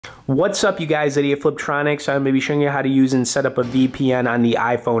What's up, you guys? Eddie at Fliptroniks. I'm going to be showing you how to use and set up a VPN on the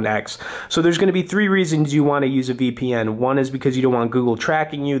iPhone X. So there's going to be three reasons you want to use a VPN. One is because you don't want Google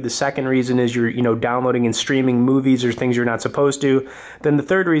tracking you. The second reason is you're downloading and streaming movies or things you're not supposed to. Then the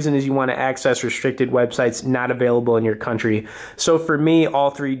third reason is you want to access restricted websites not available in your country. So for me, all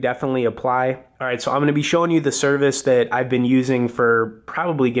three definitely apply. All right, so I'm going to be showing you the service that I've been using for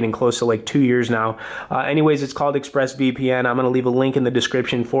probably getting close to like 2 years now. Anyways, it's called Expressvpn. I'm going to leave a link in the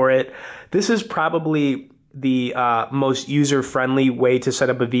description for it. This is probably the most user-friendly way to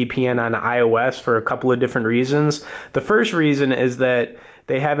set up a VPN on iOS for a couple of different reasons. The first reason is that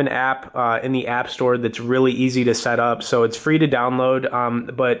they have an app in the App Store that's really easy to set up, so it's free to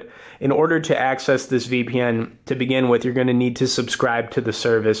download, but in order to access this VPN to begin with, you're going to need to subscribe to the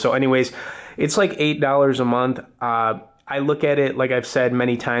service. So anyways, it's like $8 a month. I look at it, like I've said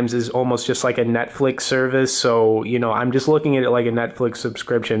many times, as almost just like a Netflix service. So, I'm just looking at it like a Netflix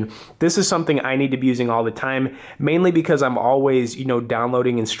subscription. This is something I need to be using all the time, mainly because I'm always,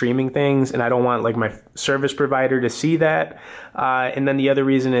 downloading and streaming things, and I don't want like my service provider to see that. And then the other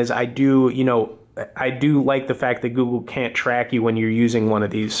reason is I do like the fact that Google can't track you when you're using one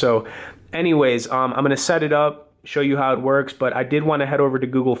of these. So anyways, I'm going to set it up, show you how it works, but I did want to head over to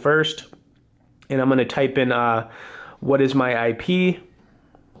Google first, and I'm going to type in what is my IP?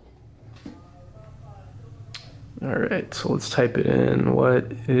 All right, so let's type it in.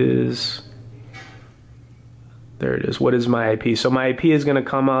 There it is. What is my IP? So my IP is going to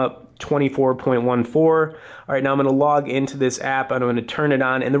come up 24.14. All right, now I'm going to log into this app and I'm going to turn it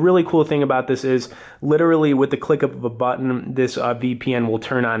on. And the really cool thing about this is literally with the click of a button, this VPN will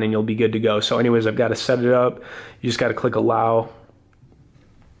turn on and you'll be good to go. So anyways, I've got to set it up. You just got to click allow.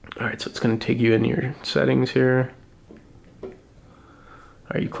 All right, so it's going to take you in your settings here.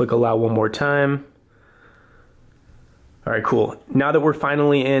 All right, you click allow one more time. All right, cool. Now that we're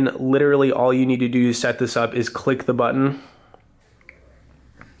finally in, literally all you need to do to set this up is click the button.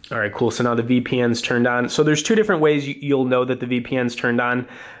 All right, cool. So now the VPN's turned on. So there's two different ways you'll know that the VPN's turned on.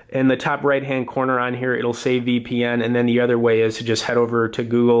 In the top right-hand corner on here, it'll say VPN, and then the other way is to just head over to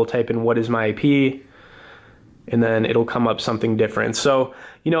Google, type in what is my IP, and then it'll come up something different. So,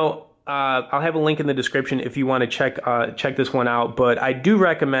 I'll have a link in the description if you want to check this one out. But I do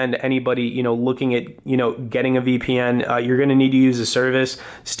recommend anybody looking at getting a VPN. You're going to need to use the service.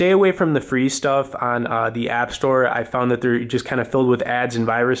 Stay away from the free stuff on the App Store. I found that they're just kind of filled with ads and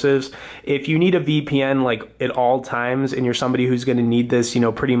viruses. If you need a VPN like at all times, and you're somebody who's going to need this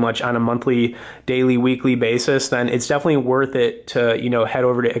pretty much on a monthly, daily, weekly basis, then it's definitely worth it to head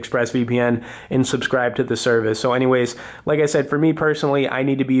over to Expressvpn and subscribe to the service. So anyways, like I said, for me personally, I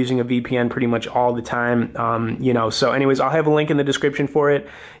need to be using a VPN pretty much all the time, so anyways, I'll have a link in the description for it.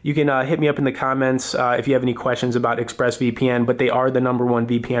 You can hit me up in the comments if you have any questions about Expressvpn, but they are the #1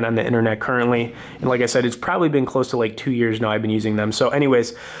 VPN on the internet currently, and like I said, it's probably been close to like 2 years now I've been using them. So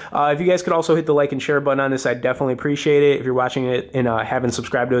anyways, if you guys could also hit the like and share button on this, I'd definitely appreciate it. If you're watching it and haven't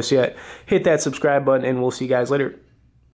subscribed to us yet, hit that subscribe button, and we'll see you guys later.